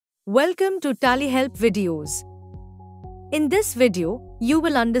Welcome to TallyHelp videos. In this video, you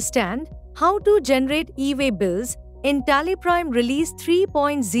will understand how to generate e-way bills in TallyPrime Release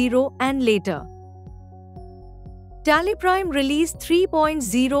 3.0 and later. TallyPrime Release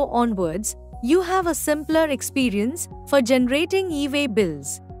 3.0 onwards, you have a simpler experience for generating e-way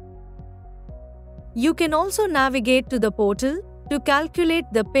bills. You can also navigate to the portal to calculate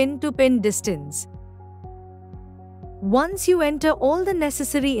the pin-to-pin distance. Once you enter all the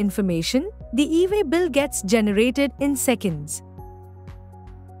necessary information, the e-way bill gets generated in seconds.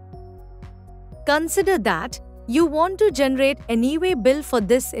 Consider that you want to generate an e-way bill for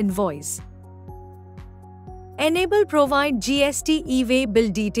this invoice. Enable Provide GST e-way bill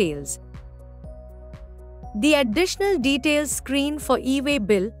details. The additional details screen for e-way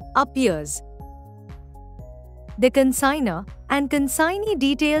bill appears. The consignor and consignee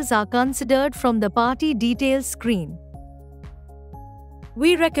details are considered from the party details screen.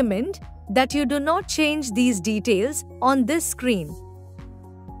 We recommend that you do not change these details on this screen.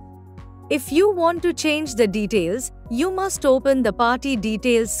 If you want to change the details, you must open the party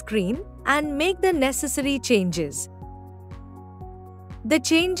details screen and make the necessary changes. The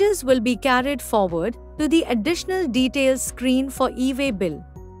changes will be carried forward to the additional details screen for e-way bill.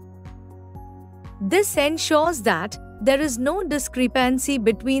 This ensures that there is no discrepancy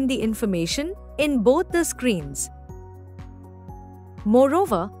between the information in both the screens.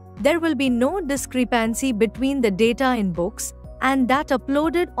 Moreover, there will be no discrepancy between the data in books and that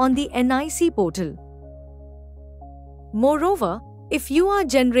uploaded on the NIC portal. Moreover, if you are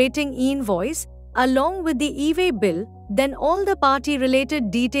generating e-Invoice along with the e-way bill, then all the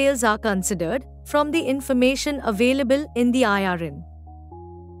party-related details are considered from the information available in the IRN.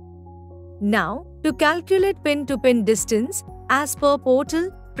 Now, to calculate pin-to-pin distance, as per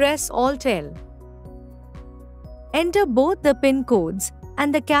portal, press Alt-L. Enter both the PIN codes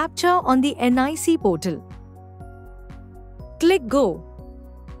and the CAPTCHA on the NIC portal. Click Go.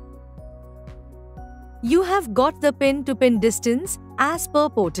 You have got the pin-to-pin distance as per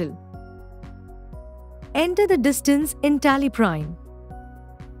portal. Enter the distance in TallyPrime.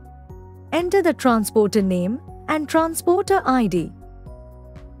 Enter the transporter name and transporter ID.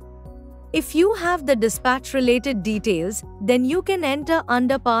 If you have the dispatch-related details, then you can enter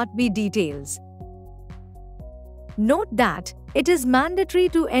under Part B details. Note that it is mandatory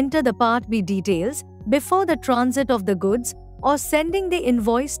to enter the Part B details before the transit of the goods or sending the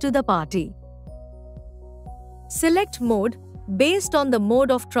invoice to the party. Select mode based on the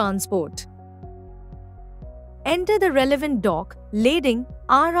mode of transport. Enter the relevant dock, lading,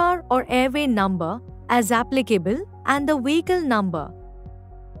 RR or airway number as applicable and the vehicle number.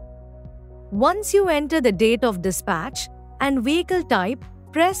 Once you enter the date of dispatch and vehicle type,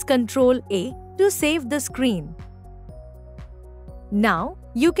 press Ctrl A to save the screen. Now,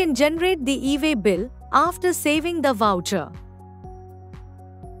 you can generate the e-way bill after saving the voucher.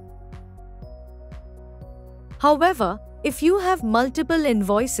 However, if you have multiple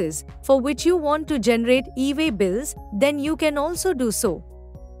invoices for which you want to generate e-way bills, then you can also do so.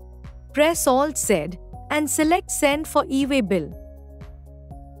 Press Alt-Z and select Send for e-way bill.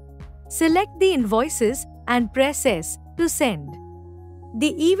 Select the invoices and press S to send.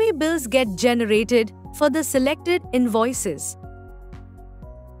 The e-way bills get generated for the selected invoices.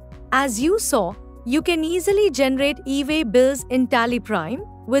 As you saw, you can easily generate e-way bills in TallyPrime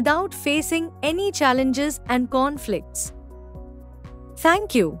without facing any challenges and conflicts.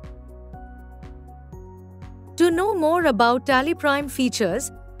 Thank you. To know more about TallyPrime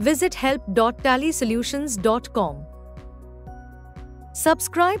features, visit help.tallysolutions.com.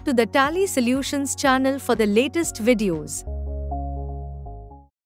 Subscribe to the Tally Solutions channel for the latest videos.